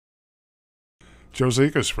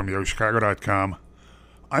YoChicago from YoChicago.com.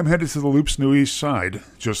 I'm headed to the Loop's new east side,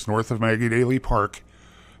 just north of Maggie Daley Park,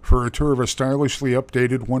 for a tour of a stylishly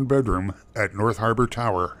updated one-bedroom at North Harbor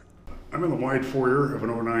Tower. I'm in the wide foyer of an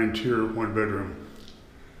 '09 tier one-bedroom.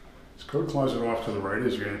 There's a coat closet off to the right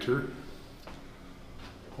as you enter.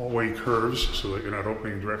 Hallway curves so that you're not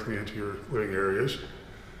opening directly into your living areas.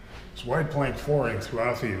 There's wide plank flooring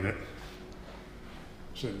throughout the unit.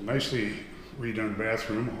 It's a nicely redone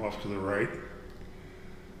bathroom off to the right.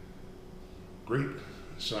 Great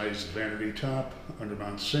sized vanity top,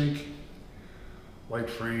 undermount sink, light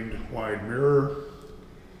framed wide mirror,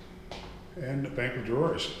 and a bank of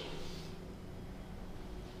drawers.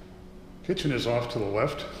 Kitchen is off to the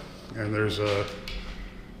left, and there's a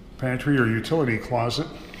pantry or utility closet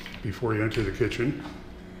before you enter the kitchen.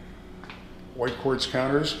 White quartz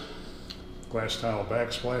counters, glass tile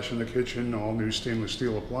backsplash in the kitchen, all new stainless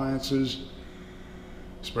steel appliances,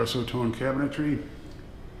 espresso tone cabinetry,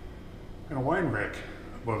 and a wine rack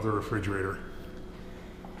above the refrigerator.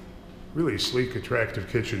 Really sleek, attractive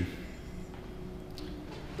kitchen.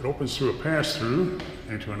 It opens through a pass-through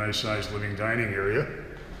into a nice sized living dining area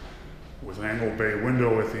with an angled bay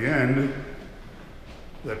window at the end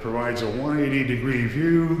that provides a 180-degree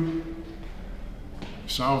view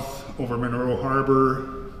south over Monroe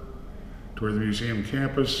Harbor toward the museum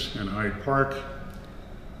campus and Hyde Park,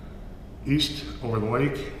 east over the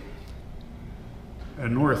lake,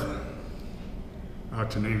 and north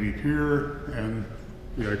out to Navy Pier and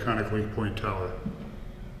the iconic Lake Point Tower.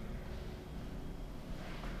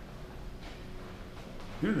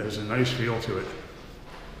 It has a nice feel to it.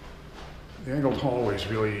 The angled hallways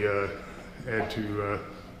really add to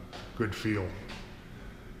good feel.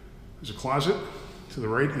 There's a closet to the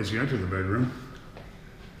right as you enter the bedroom.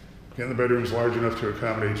 Again, the bedroom is large enough to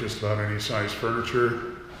accommodate just about any size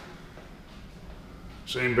furniture.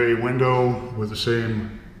 Same bay window with the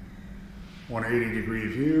same 180-degree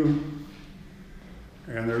view.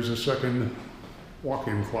 And there's a second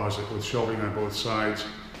walk-in closet with shelving on both sides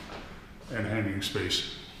and hanging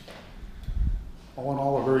space. All in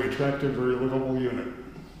all, a very attractive, very livable unit.